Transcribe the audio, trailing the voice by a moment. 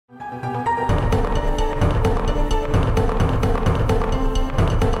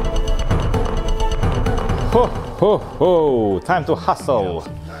Ho, ho, ho! Time to hustle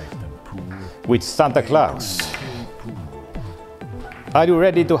with Santa Claus. Are you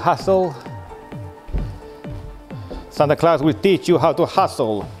ready to hustle? Santa Claus will teach you how to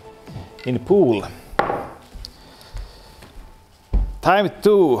hustle in the pool. Time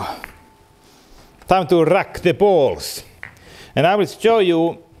to rack the balls. And I will show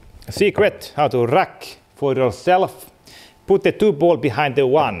you a secret how to rack for yourself. Put the 2 ball behind the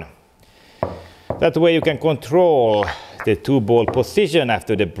 1. That way you can control the 2 ball position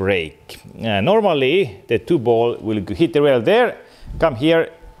after the break. Normally the 2 ball will hit the rail there, come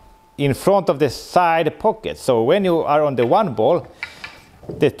here in front of the side pocket. So when you are on the 1 ball,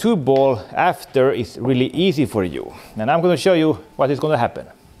 the 2 ball after is really easy for you. And I'm going to show you what is going to happen.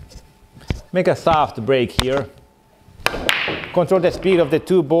 Make a soft break here. Control the speed of the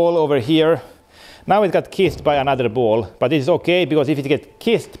 2 ball over here. Now it got kissed by another ball, but it's okay because if it gets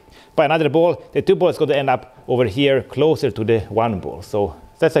kissed by another ball, the 2 ball is going to end up over here closer to the 1 ball. So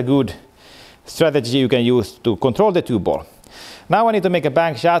that's a good strategy you can use to control the 2 ball. Now I need to make a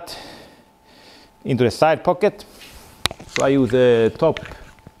bank shot into the side pocket. So I use the top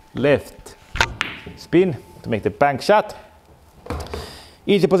left spin to make the bank shot.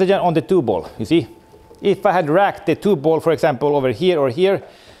 Easy position on the 2 ball, you see. If I had racked the 2 ball, for example, over here or here,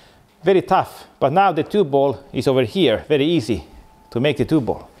 very tough. But now the 2 ball is over here, very easy to make the 2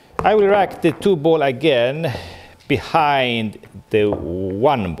 ball. I will rack the 2 ball again behind the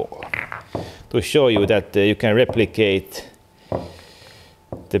 1 ball to show you that you can replicate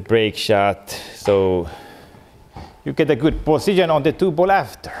the break shot, so you get a good position on the 2 ball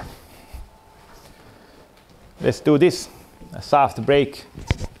after. Let's do this. A soft break.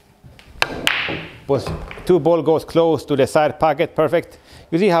 2 ball goes close to the side pocket, perfect.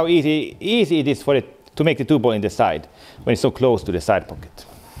 You see how easy it is for it to make the 2 ball in the side when it's so close to the side pocket.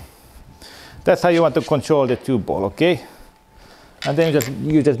 That's how you want to control the 2 ball, okay? And then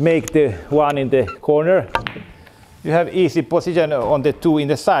you just make the 1 in the corner. You have easy position on the 2 in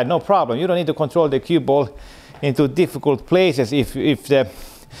the side, no problem. You don't need to control the cue ball into difficult places if the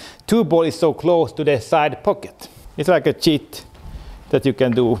 2 ball is so close to the side pocket. It's like a cheat that you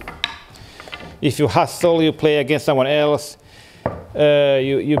can do. If you hustle, you play against someone else,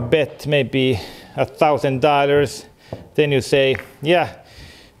 you bet maybe $1,000, then you say, yeah,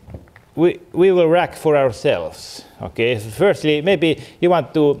 we will rack for ourselves, okay? Firstly, maybe you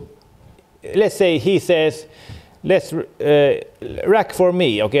want to, let's say he says, let's rack for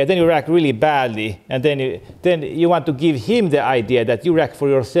me, okay? Then you rack really badly, and then you want to give him the idea that you rack for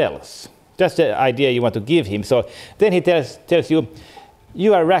yourselves. That's the idea you want to give him. So then he tells you,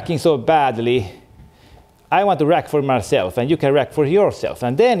 you are racking so badly, I want to rack for myself, and you can rack for yourself.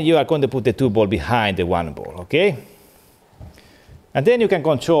 And then you are going to put the 2 ball behind the 1 ball, okay? And then you can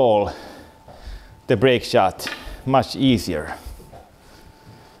control the break shot much easier.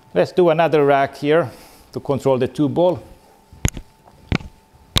 Let's do another rack here to control the 2 ball.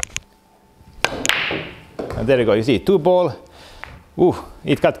 And there you go, you see, 2 ball. Ooh,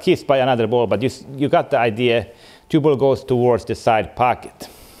 it got kissed by another ball, but you got the idea. 2 ball goes towards the side pocket.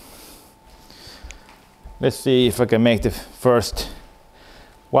 Let's see if I can make the first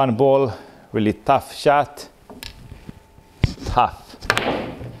 1 ball really tough shot. Tough.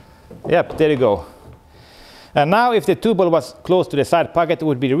 Yep, there you go. And now if the 2 ball was close to the side pocket, it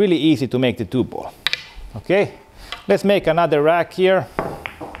would be really easy to make the 2 ball. Okay, let's make another rack here.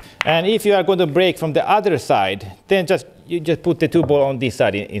 And if you are going to break from the other side, then you just put the 2 ball on this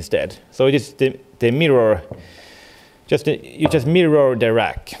side instead. So it is the mirror. You just mirror the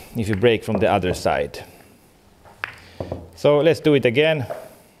rack if you break from the other side. So let's do it again.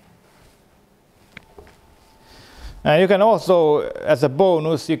 And you can also, as a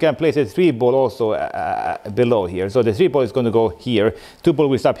bonus, you can place a 3 ball also below here. So the 3 ball is going to go here. 2 ball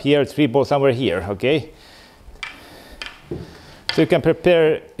will stop here, 3 ball somewhere here, okay? So you can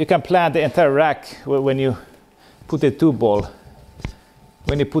plan the entire rack when you put the 2 ball,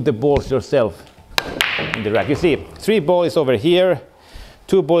 when you put the balls yourself in the rack. You see, 3 ball is over here,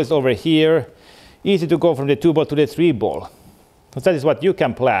 2 ball is over here. Easy to go from the 2 ball to the 3 ball. So that is what you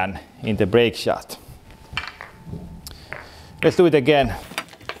can plan in the break shot. Let's do it again.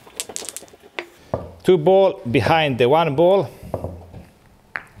 2 ball behind the 1 ball.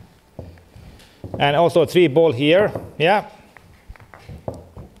 And also 3 ball here, yeah.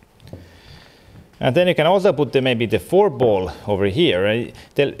 And then you can also put maybe the 4 ball over here.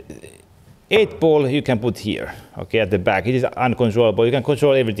 The 8 ball you can put here, okay, at the back. It is uncontrollable. You can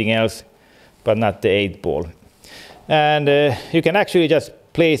control everything else, but not the 8 ball. And you can actually just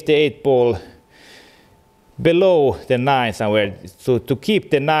place the 8 ball below the 9 somewhere, so to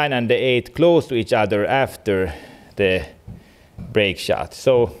keep the 9 and the 8 close to each other after the break shot.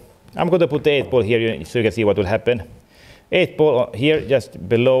 So I'm going to put the 8 ball here so you can see what will happen. 8 ball here just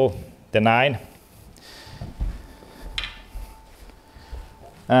below the 9.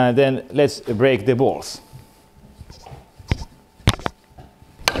 And then let's break the balls.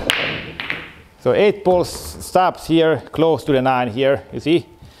 So 8 balls stops here, close to the 9 here, you see?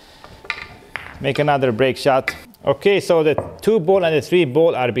 Make another break shot. Okay, so the 2 ball and the 3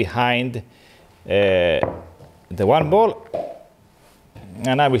 ball are behind the 1 ball.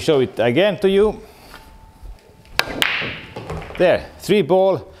 And I will show it again to you. There, 3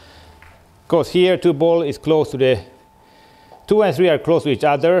 ball goes here, 2 ball is close to the 2 and 3 are close to each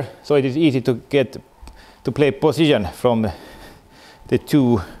other, so it is easy to get to play position from the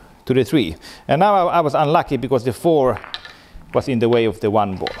 2 to the 3. And now I was unlucky because the 4 was in the way of the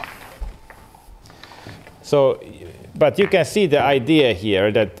 1 ball. So, but you can see the idea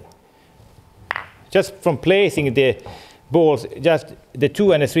here that just from placing the balls, just the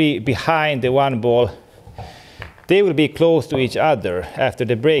 2 and the 3 behind the 1 ball, they will be close to each other after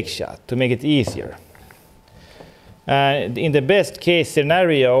the break shot to make it easier. And in the best case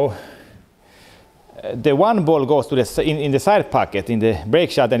scenario, the 1 ball goes to the in the side pocket in the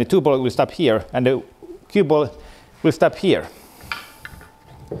break shot, and the 2 ball will stop here, and the cue ball will stop here.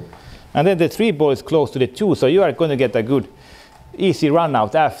 And then the 3 ball is close to the 2, so you are going to get a good, easy run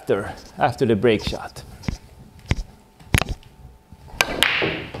out after the break shot.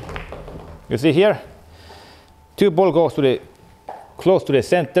 You see here, 2 ball goes to the close to the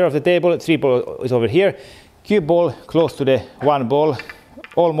center of the table, 3 ball is over here, cue ball close to the 1 ball,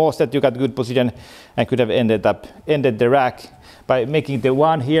 almost that you got good position and could have ended the rack by making the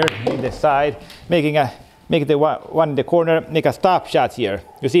 1 here in the side, make the 1 in the corner, make a stop shot here.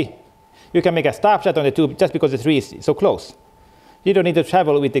 You see, you can make a stop shot on the 2 just because the 3 is so close. You don't need to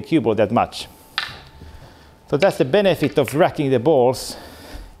travel with the cue ball that much. So that's the benefit of racking the balls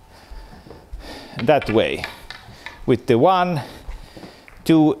that way, with the 1,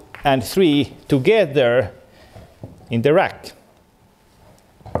 2 and 3 together in the rack.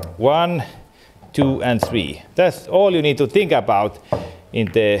 1, 2 and 3. That's all you need to think about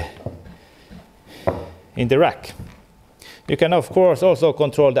in the rack. You can of course also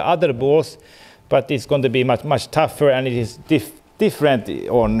control the other balls, but it's going to be much tougher, and it is different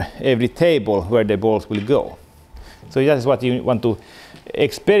on every table where the balls will go. So that is what you want to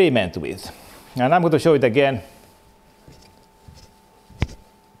experiment with. And I'm going to show it again.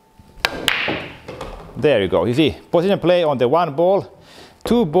 There you go. You see, position play on the 1 ball.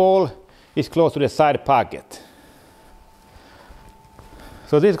 2 ball is close to the side pocket.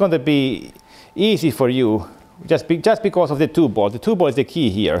 So this is going to be easy for you just because of the 2 ball. The 2 ball is the key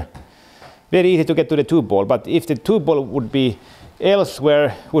here. Very easy to get to the 2 ball, but if the 2 ball would be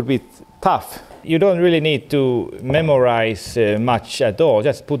elsewhere, would be tough. You don't really need to memorize much at all.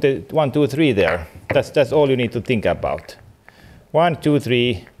 Just put the 1, 2, 3 there. That's all you need to think about. 1, 2,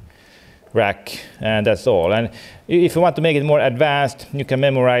 3. Rack, and that's all. And if you want to make it more advanced, you can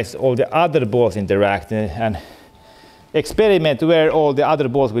memorize all the other balls in the rack and experiment where all the other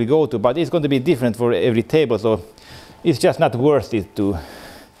balls will go to, but it's going to be different for every table, so it's just not worth it to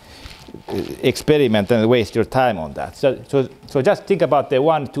experiment and waste your time on that. So just think about the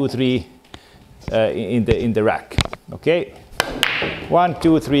 1, 2, 3 in the rack. Okay, 1,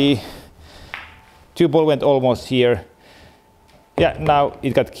 2, 3. 2 ball went almost here. Yeah, now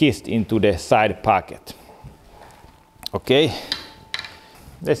it got kissed into the side pocket. Okay,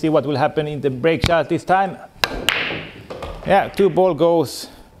 let's see what will happen in the break shot this time. Yeah, 2 ball goes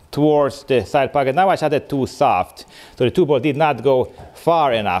towards the side pocket. Now I shot it too soft, so the 2 ball did not go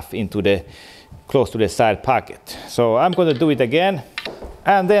far enough into the close to the side pocket. So I'm going to do it again,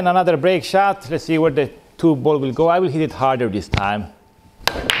 and then another break shot. Let's see where the 2 ball will go. I will hit it harder this time,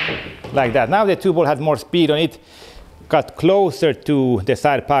 like that. Now the 2 ball has more speed on it. Got closer to the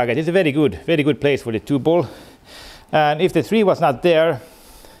side pocket. It's a very good place for the 2 ball. And if the 3 was not there,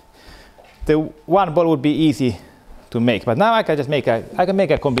 the 1 ball would be easy to make. But now I can just make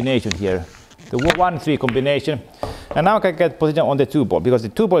a combination here, the 1-3 combination. And now I can get position on the 2 ball, because the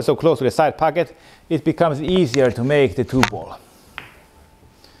 2 ball is so close to the side pocket, it becomes easier to make the 2 ball.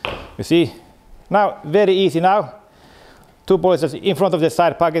 You see? Now, very easy now. 2 ball is just in front of the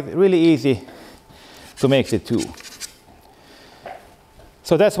side pocket, really easy to make the 2.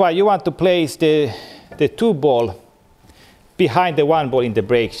 So that's why you want to place the 2 ball behind the 1 ball in the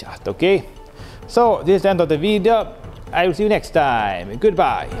break shot, okay? So this is the end of the video. I will see you next time.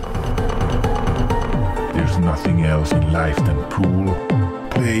 Goodbye. There's nothing else in life than pool.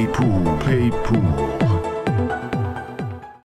 Play pool, play pool.